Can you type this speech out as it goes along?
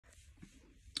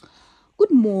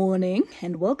Good morning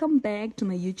and welcome back to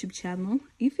my YouTube channel.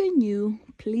 If you're new,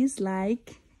 please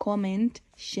like, comment,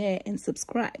 share and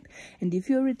subscribe. And if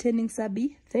you're returning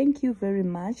subby, thank you very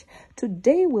much.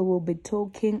 Today we will be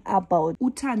talking about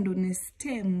Uthando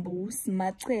Nesithembu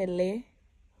Macele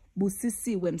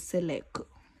Mseleku.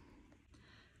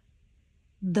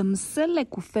 The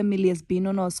Mseleku family has been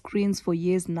on our screens for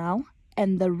years now,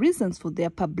 and the reasons for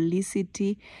their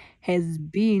publicity has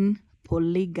been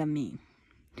polygamy.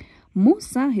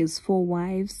 Musa has 4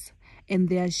 wives, and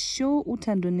their show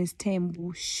Uthando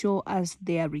Nesithembu show us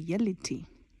their reality.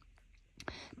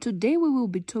 Today we will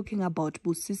be talking about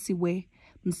Busisiwe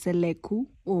Mseleku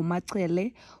or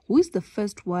Macele, who is the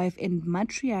first wife and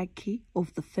matriarch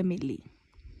of the family.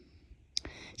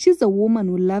 She's a woman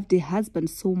who loved her husband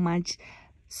so much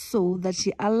so that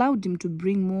she allowed him to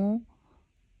bring more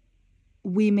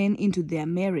women into their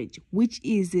marriage, which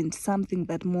isn't something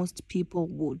that most people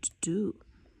would do.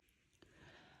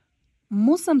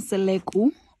 Musa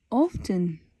Mseleku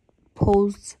often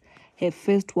posts her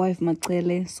first wife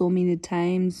Macele so many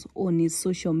times on his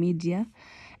social media,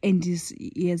 and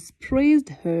he has praised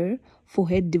her for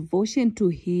her devotion to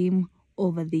him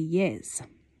over the years.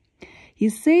 He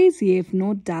says he has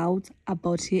no doubt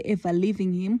about her ever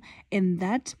leaving him and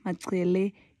that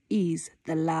Macele is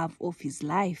the love of his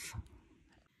life.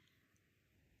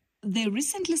 They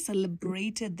recently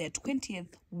celebrated their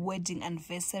 20th wedding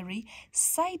anniversary,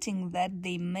 citing that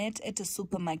they met at a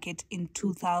supermarket in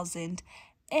 2000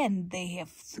 and they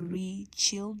have 3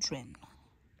 children.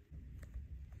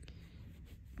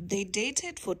 They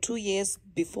dated for 2 years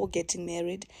before getting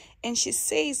married, and she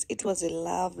says it was a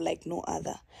love like no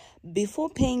other. Before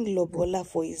paying lobola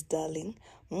for his darling,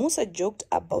 Musa joked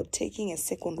about taking a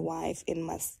second wife, and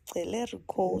Macele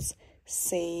recalls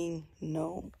saying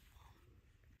no.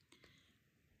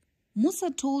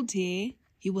 Musa told her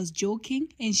he was joking,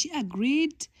 and she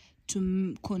agreed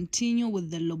to continue with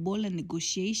the lobola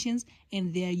negotiations,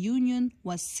 and their union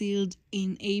was sealed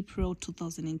in April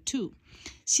 2002.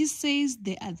 She says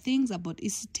there are things about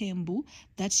Nesithembu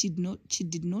that she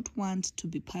did not want to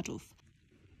be part of.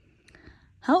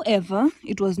 However,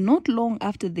 it was not long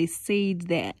after they said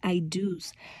their I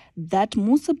do's that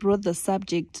Musa brought the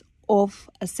subject of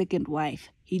a second wife.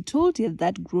 He told her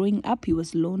that growing up he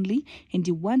was lonely and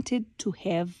he wanted to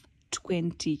have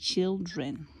 20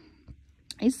 children.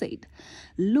 He said,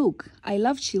 "Look, I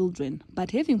love children,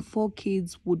 but having 4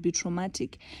 kids would be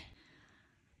traumatic.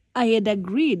 I had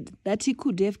agreed that he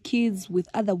could have kids with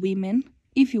other women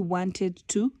if he wanted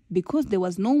to, because there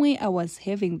was no way I was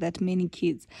having that many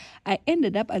kids. I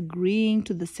ended up agreeing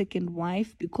to the second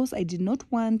wife because I did not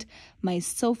want my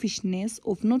selfishness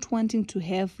of not wanting to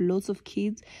have lots of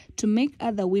kids to make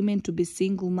other women to be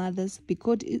single mothers,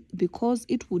 because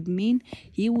it would mean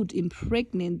he would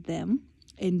impregnate them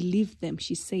and leave them,"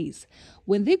 she says.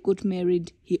 When they got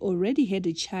married, he already had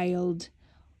a child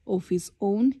of his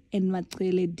own and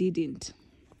Macele didn't.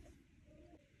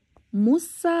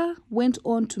 Musa went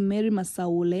on to marry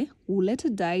Macele, who later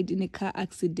died in a car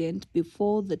accident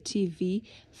before the TV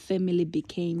family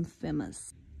became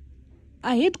famous.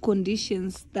 I had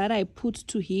conditions that I put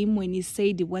to him when he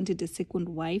said he wanted a second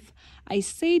wife. I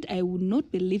said I would not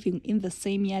be living in the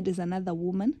same yard as another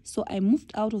woman, so I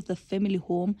moved out of the family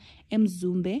home,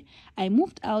 Mzumbe. I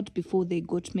moved out before they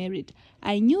got married.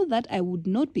 I knew that I would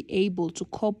not be able to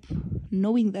cope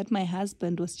knowing that my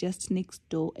husband was just next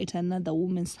door at another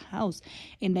woman's house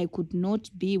and I could not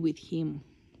be with him.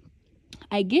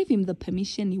 I gave him the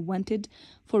permission he wanted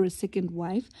for a second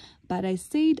wife, but I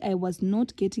said I was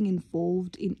not getting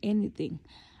involved in anything.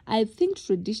 I think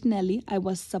traditionally I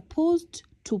was supposed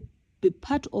to be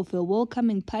part of a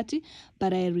welcoming party,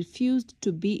 but I refused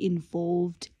to be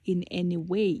involved in any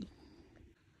way.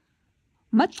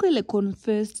 Macele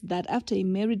confessed that after he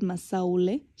married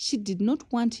Macele, she did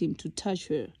not want him to touch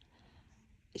her.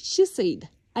 She said,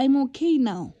 "I'm okay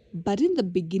now, but in the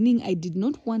beginning I did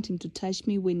not want him to touch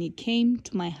me when he came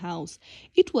to my house.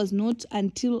 It was not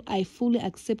until I fully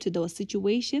accepted our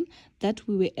situation that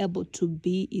we were able to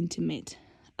be intimate.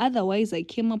 Otherwise, I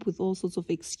came up with all sorts of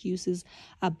excuses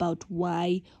about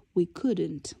why we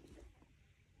couldn't."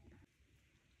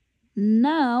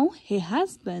 Now, her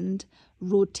husband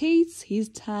rotates his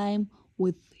time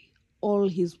with all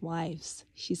his wives,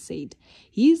 she said.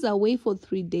 He is away for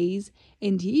 3 days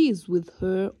and he is with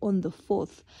her on the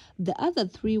 4th. The other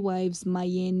 3 wives,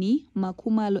 Mayeni,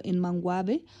 Makumalo and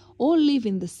Mangwabe, all live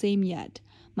in the same yard.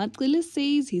 Macele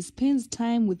says he spends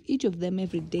time with each of them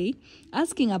every day,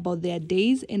 asking about their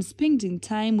days and spending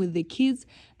time with the kids.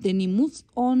 Then he moves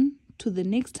on to the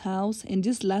next house, and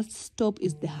this last stop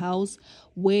is the house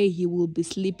where he will be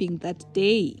sleeping that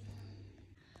day.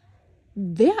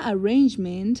 Their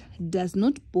arrangement does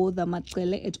not bother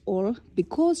Macele at all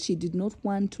because she did not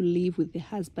want to live with the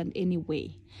husband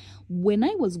anyway. When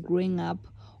I was growing up,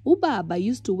 Ubaba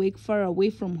used to work far away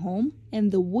from home and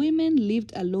the women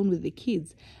lived alone with the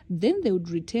kids. Then they would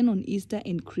return on Easter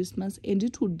and Christmas and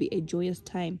it would be a joyous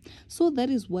time. So that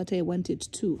is what I wanted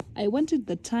too. I wanted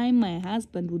the time my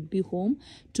husband would be home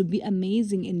to be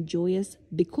amazing and joyous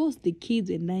because the kids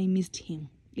and I missed him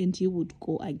and he would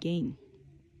go again.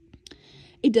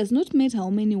 It does not matter how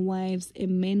many wives a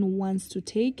man wants to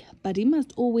take, but he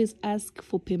must always ask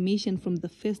for permission from the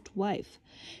first wife.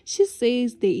 She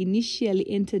says they initially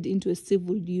entered into a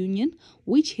civil union,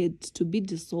 which had to be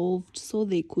dissolved so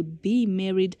they could be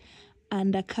married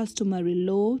under customary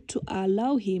law to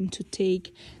allow him to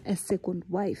take a second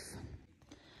wife.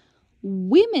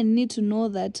 Women need to know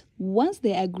that once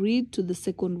they agreed to the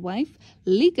second wife,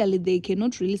 legally they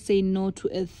cannot really say no to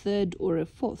a third or a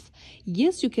fourth.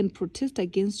 Yes, you can protest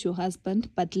against your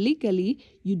husband, but legally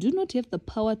you do not have the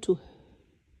power to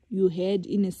you had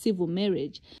in a civil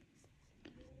marriage.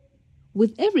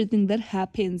 With everything that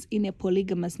happens in a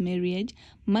polygamous marriage,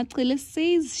 Macele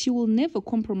says she will never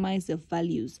compromise her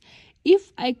values.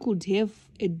 If I could have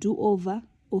a do-over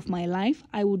of my life,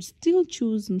 I would still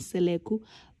choose Mseleku,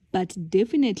 but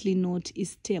definitely not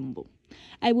Nesithembu.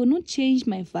 I will not change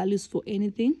my values for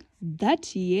anything. That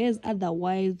he has other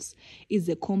wives is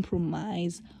a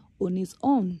compromise on his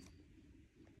own.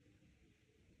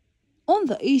 On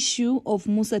the issue of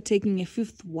Musa taking a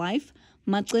fifth wife,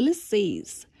 Macele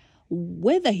says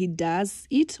whether he does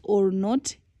it or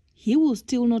not, he will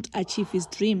still not achieve his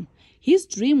dream. His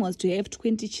dream was to have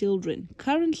 20 children.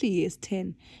 Currently he has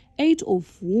 10, 8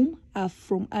 of whom are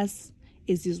from us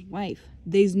as his wife.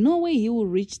 There is no way he will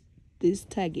reach this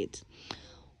target.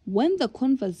 When the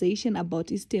conversation about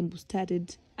Nesithembu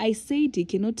started, I said he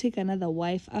cannot take another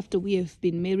wife after we have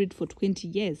been married for 20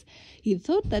 years. He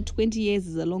thought that 20 years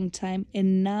is a long time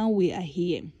and now we are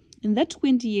here. In that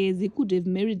 20 years, he could have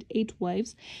married 8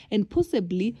 wives and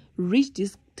possibly reached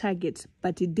this target,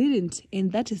 but he didn't,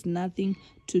 and that has nothing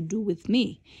to do with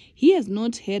me. He has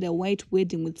not had a white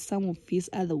wedding with some of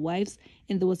his other wives,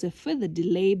 and there was a further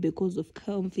delay because of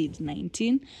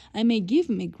COVID-19. I may give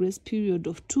him a grace period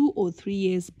of 2 or 3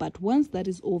 years, but once that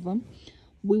is over,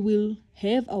 we will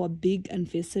have our big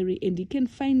anniversary and he can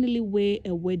finally wear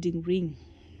a wedding ring.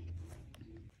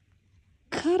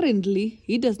 Currently,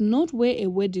 he does not wear a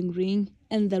wedding ring,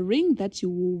 and the ring that you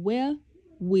will wear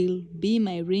will be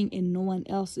my ring and no one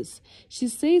else's. She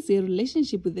says her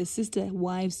relationship with her sister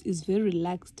wives is very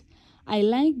relaxed. I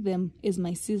like them as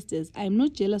my sisters. I'm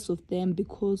not jealous of them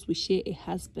because we share a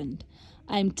husband.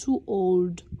 I'm too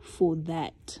old for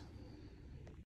that.